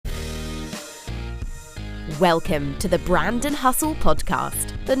Welcome to the Brand and Hustle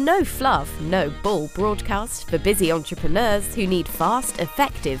podcast, the no fluff, no bull broadcast for busy entrepreneurs who need fast,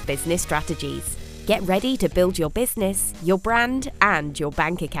 effective business strategies. Get ready to build your business, your brand, and your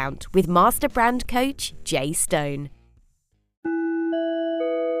bank account with Master Brand Coach Jay Stone.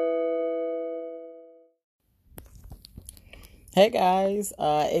 Hey guys,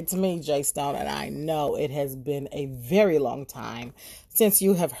 it's me, Jay Stone, and I know it has been a very long time since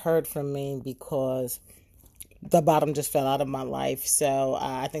you have heard from me because the bottom just fell out of my life. So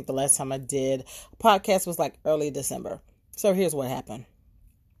I think the last time I did a podcast was like early December. So here's what happened.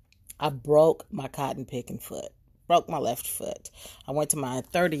 I broke my cotton picking foot, broke my left foot. I went to my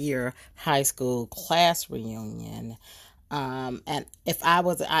 30-year high school class reunion. And if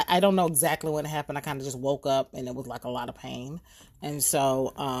I don't know exactly what happened. I kind of just woke up and it was like a lot of pain. And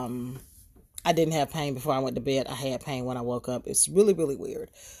so, I didn't have pain before I went to bed. I had pain when I woke up. It's really, really weird.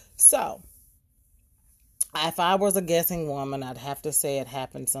 So if I was a guessing woman, I'd have to say it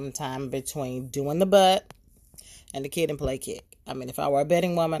happened sometime between doing the butt and the kid and play kick. I mean, if I were a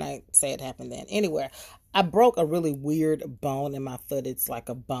betting woman, I'd say it happened then. Anyway, I broke a really weird bone in my foot. It's like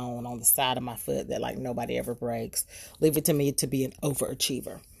a bone on the side of my foot that like nobody ever breaks. Leave it to me to be an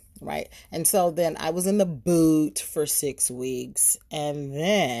overachiever, right? And so then I was in the boot for 6 weeks and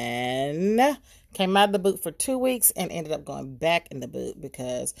then came out of the boot for 2 weeks and ended up going back in the boot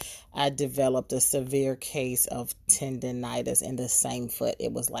because I developed a severe case of tendinitis in the same foot.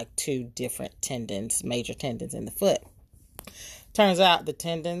 It was like two different tendons, major tendons in the foot. Turns out the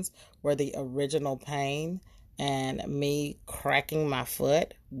tendons were the original pain, and me cracking my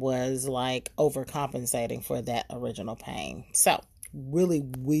foot was like overcompensating for that original pain. So really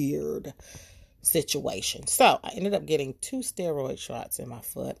weird situation. So I ended up getting 2 steroid shots in my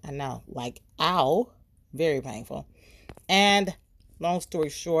foot. I know, like, ow, very painful. And long story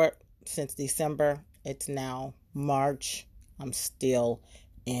short, since December, it's now March. I'm still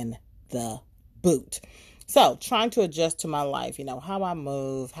in the boot. So trying to adjust to my life, how I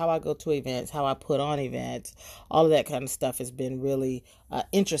move, how I go to events, how I put on events, all of that kind of stuff has been really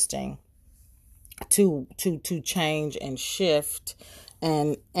interesting to change and shift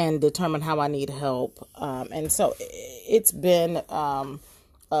and determine how I need help. And so it's been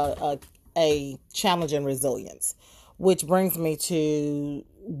a challenge in resilience, which brings me to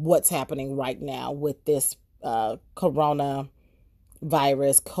what's happening right now with this coronavirus,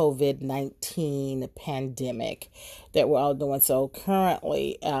 COVID-19 pandemic that we're all doing. So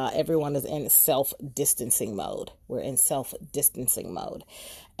currently, everyone is in self-distancing mode. We're in self-distancing mode.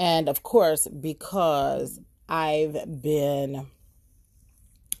 And of course, because I've been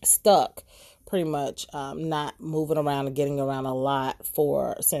stuck pretty much not moving around and getting around a lot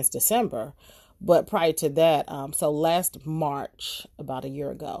since December. But prior to that, so last March, about a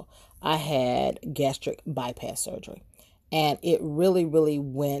year ago, I had gastric bypass surgery. And it really, really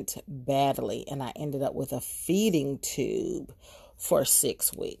went badly. And I ended up with a feeding tube for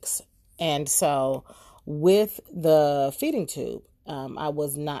 6 weeks. And so with the feeding tube, I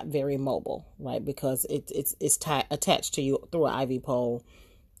was not very mobile, right? Because it's attached to you through an IV pole,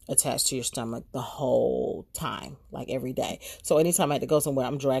 attached to your stomach the whole time, like every day. So anytime I had to go somewhere,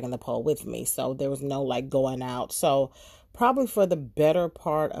 I'm dragging the pole with me. So there was no like going out. So probably for the better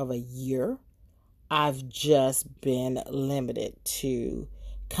part of a year, I've just been limited to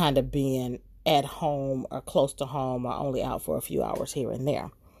kind of being at home or close to home or only out for a few hours here and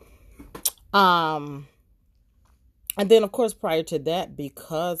there. And then, of course, prior to that,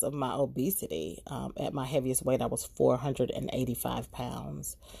 because of my obesity, at my heaviest weight, I was 485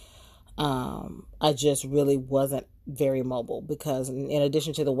 pounds. I just really wasn't very mobile because in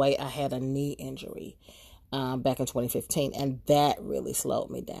addition to the weight, I had a knee injury back in 2015, and that really slowed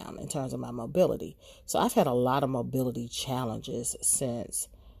me down in terms of my mobility. So I've had a lot of mobility challenges since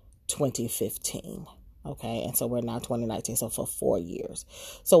 2015. Okay, and so we're now 2019, so for 4 years.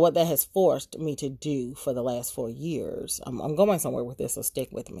 So what that has forced me to do for the last 4 years, I'm going somewhere with this, so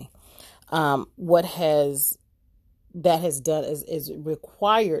stick with me. What that has done is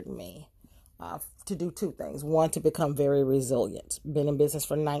required me to do 2 things. One, to become very resilient. Been in business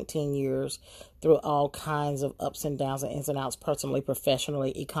for 19 years through all kinds of ups and downs and ins and outs, personally,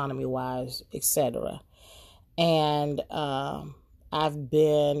 professionally, economy-wise, etc. And I've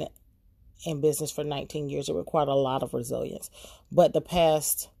been in business for 19 years. It required a lot of resilience. But the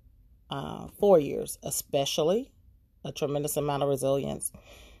past 4 years, especially, a tremendous amount of resilience.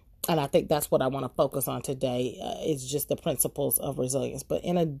 And I think that's what I want to focus on today, is just the principles of resilience. But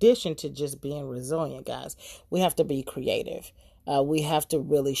in addition to just being resilient, guys, we have to be creative. We have to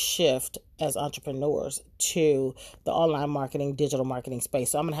really shift as entrepreneurs to the online marketing, digital marketing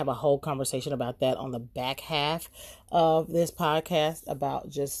space. So I'm going to have a whole conversation about that on the back half of this podcast about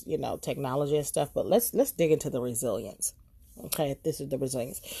just, technology and stuff. But let's dig into the resilience. Okay, this is the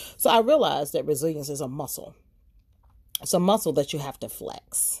resilience. So I realized that resilience is a muscle. It's a muscle that you have to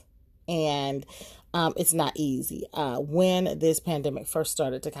flex. And it's not easy. When this pandemic first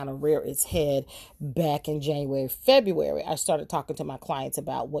started to kind of rear its head back in January, February, I started talking to my clients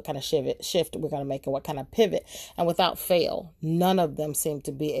about what kind of shift we're going to make and what kind of pivot. And without fail, none of them seemed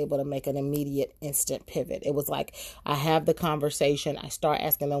to be able to make an immediate, instant pivot. It was like I have the conversation, I start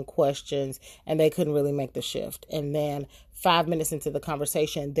asking them questions, and they couldn't really make the shift. And then 5 minutes into the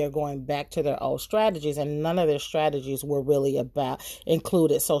conversation, they're going back to their old strategies, and none of their strategies were really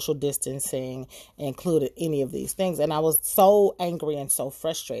included social distancing, included any of these things. And I was so angry and so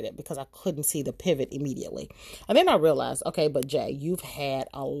frustrated because I couldn't see the pivot immediately. And then I realized, okay, but Jay, you've had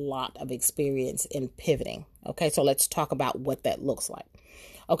a lot of experience in pivoting. Okay, so let's talk about what that looks like.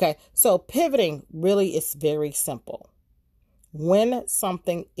 Okay, so pivoting really is very simple. When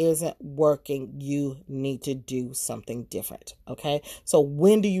something isn't working, you need to do something different. Okay. So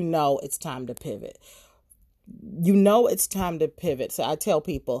when do you know it's time to pivot? You know it's time to pivot. So I tell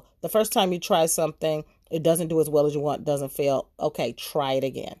people the first time you try something, it doesn't do as well as you want, doesn't fail. Okay, try it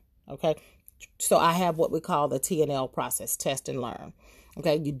again. Okay. So I have what we call the T&L process, test and learn.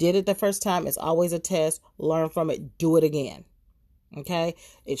 Okay. You did it the first time. It's always a test. Learn from it. Do it again. Okay.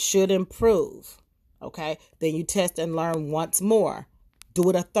 It should improve. Okay, then you test and learn once more. Do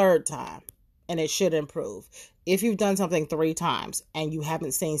it a third time, and it should improve. If you've done something 3 times and you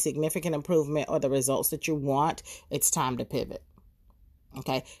haven't seen significant improvement or the results that you want, it's time to pivot.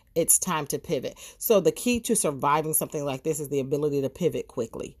 Okay, it's time to pivot. So the key to surviving something like this is the ability to pivot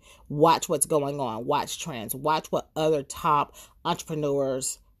quickly. Watch what's going on. Watch trends. Watch what other top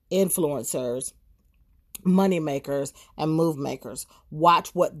entrepreneurs, influencers, money makers, and move makers.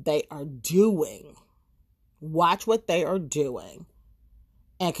 Watch what they are doing. Watch what they are doing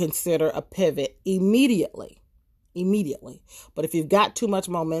and consider a pivot immediately. But if you've got too much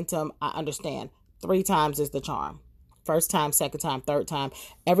momentum, I understand. 3 times is the charm. First time, second time, third time.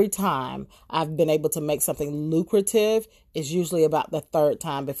 Every time I've been able to make something lucrative is usually about the 3rd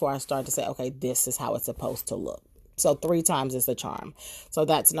time before I start to say, okay, this is how it's supposed to look. So 3 times is the charm. So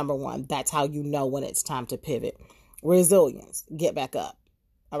that's number 1. That's how you know when it's time to pivot. Resilience, get back up.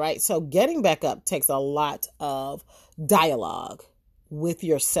 All right. So getting back up takes a lot of dialogue with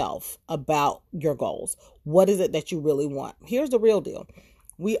yourself about your goals. What is it that you really want? Here's the real deal.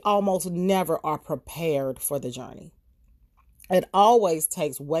 We almost never are prepared for the journey. It always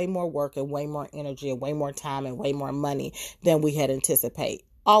takes way more work and way more energy and way more time and way more money than we had anticipated.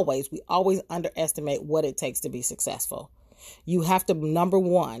 We always underestimate what it takes to be successful. You have to, number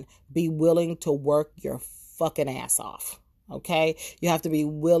 1, be willing to work your fucking ass off. Okay. You have to be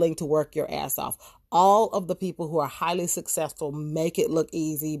willing to work your ass off. All of the people who are highly successful make it look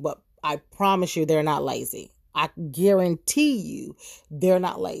easy, but I promise you they're not lazy. I guarantee you they're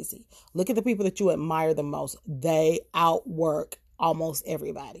not lazy. Look at the people that you admire the most. They outwork almost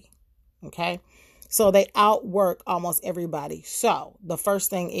everybody. Okay. So they outwork almost everybody. So the first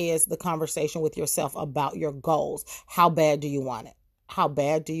thing is the conversation with yourself about your goals. How bad do you want it? How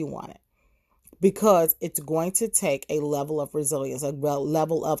bad do you want it? Because it's going to take a level of resilience, a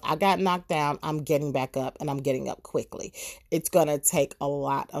level of, I got knocked down, I'm getting back up, and I'm getting up quickly. It's going to take a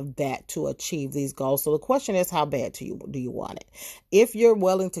lot of that to achieve these goals. So the question is, how bad do you want it? If you're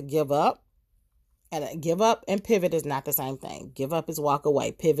willing to give up and pivot is not the same thing. Give up is walk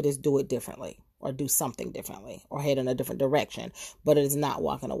away. Pivot is do it differently or do something differently or head in a different direction, but it is not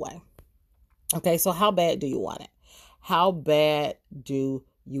walking away. Okay, so how bad do you want it? How bad do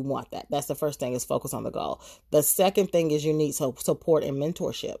you want that? That's the first thing, is focus on the goal. The second thing is you need support and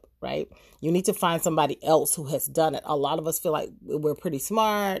mentorship, right? You need to find somebody else who has done it. A lot of us feel like we're pretty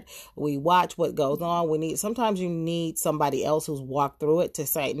smart. We watch what goes on. Sometimes you need somebody else who's walked through it to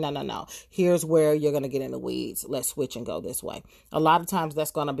say, no. Here's where you're going to get in the weeds. Let's switch and go this way. A lot of times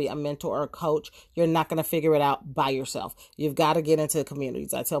that's going to be a mentor or a coach. You're not going to figure it out by yourself. You've got to get into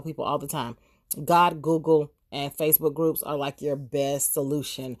communities. I tell people all the time, God, Google, and Facebook groups are like your best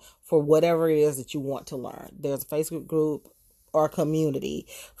solution for whatever it is that you want to learn. There's a Facebook group or community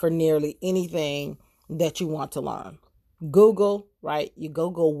for nearly anything that you want to learn. Google, right? You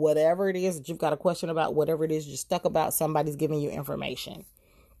Google whatever it is that you've got a question about, whatever it is you're stuck about, somebody's giving you information.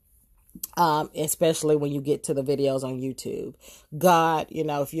 Especially when you get to the videos on YouTube. God,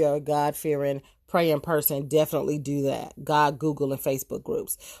 if you're a God-fearing, praying person, definitely do that. God, Google, and Facebook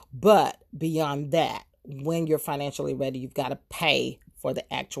groups. But beyond that, when you're financially ready, you've got to pay for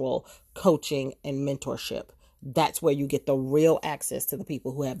the actual coaching and mentorship. That's where you get the real access to the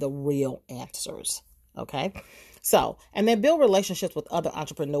people who have the real answers. Okay. So, and then build relationships with other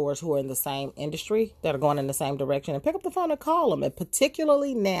entrepreneurs who are in the same industry, that are going in the same direction, and pick up the phone and call them. And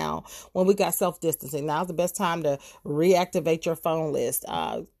particularly now when we got self-distancing, now's the best time to reactivate your phone list,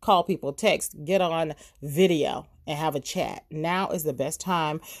 call people, text, get on video and have a chat. Now is the best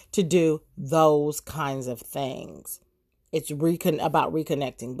time to do those kinds of things. It's about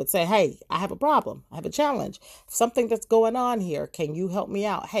reconnecting, but say, hey, I have a problem. I have a challenge, something that's going on here. Can you help me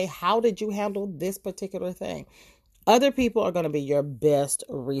out? Hey, how did you handle this particular thing? Other people are going to be your best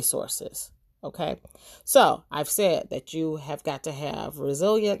resources. Okay. So I've said that you have got to have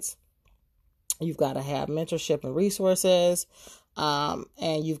resilience. You've got to have mentorship and resources.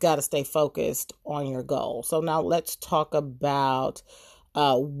 And you've got to stay focused on your goal. So now let's talk about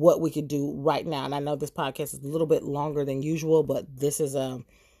what we could do right now. And I know this podcast is a little bit longer than usual, but this is a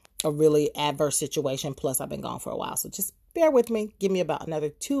really adverse situation. Plus, I've been gone for a while. So just bear with me. Give me about another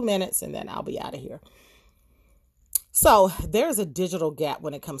 2 minutes and then I'll be out of here. So there's a digital gap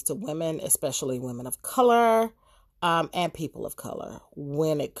when it comes to women, especially women of color and people of color.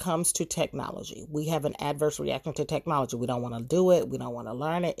 When it comes to technology, we have an adverse reaction to technology. We don't want to do it. We don't want to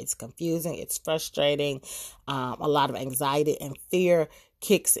learn it. It's confusing. It's frustrating. A lot of anxiety and fear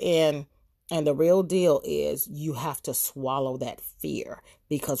kicks in. And the real deal is you have to swallow that fear,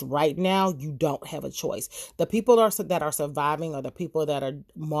 because right now you don't have a choice. The people that are surviving are the people that are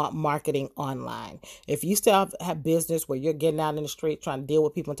marketing online. If you still have business where you're getting out in the street trying to deal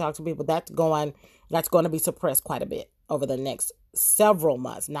with people and talk to people, that's going to be suppressed quite a bit over the next several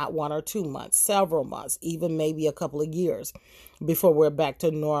months, not 1 or 2 months, several months, even maybe a couple of years before we're back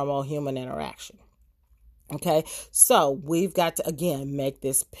to normal human interaction. Okay, so we've got to, again, make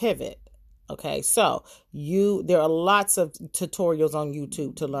this pivot. Okay, so there are lots of tutorials on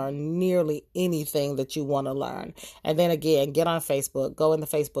YouTube to learn nearly anything that you want to learn. And then again, get on Facebook, go in the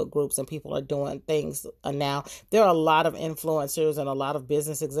Facebook groups, and people are doing things now. There are a lot of influencers and a lot of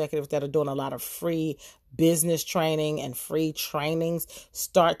business executives that are doing a lot of free business training and free trainings.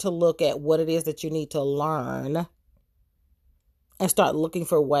 Start to look at what it is that you need to learn and start looking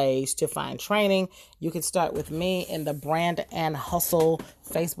for ways to find training. You can start with me in the Brand and Hustle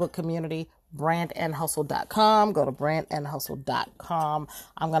Facebook community, brandandhustle.com. Go to brandandhustle.com.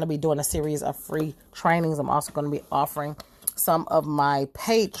 I'm going to be doing a series of free trainings. I'm also going to be offering some of my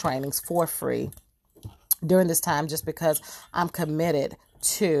paid trainings for free during this time, just because I'm committed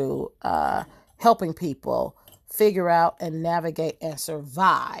to helping people figure out and navigate and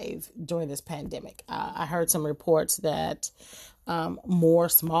survive during this pandemic. I heard some reports that more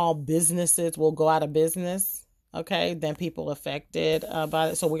small businesses will go out of business, okay, than people affected by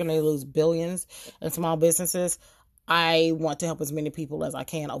it. So we're going to lose billions in small businesses. I want to help as many people as I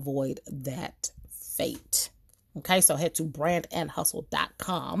can avoid that fate. Okay, so head to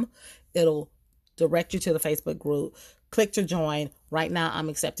brandandhustle.com. It'll direct you to the Facebook group. Click to join. Right now, I'm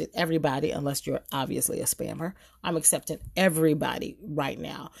accepting everybody, unless you're obviously a spammer. I'm accepting everybody right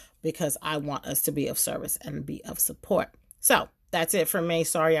now because I want us to be of service and be of support. So that's it for me.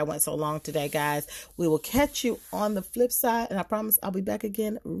 Sorry I went so long today, guys. We will catch you on the flip side, and I promise I'll be back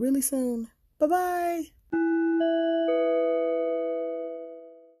again really soon. Bye-bye.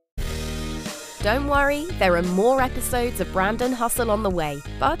 Don't worry, there are more episodes of Brand and Hustle on the way.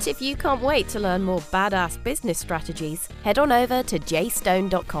 But if you can't wait to learn more badass business strategies, head on over to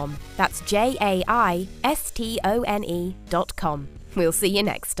jaistone.com. That's JAISTONE.com. We'll see you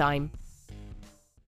next time.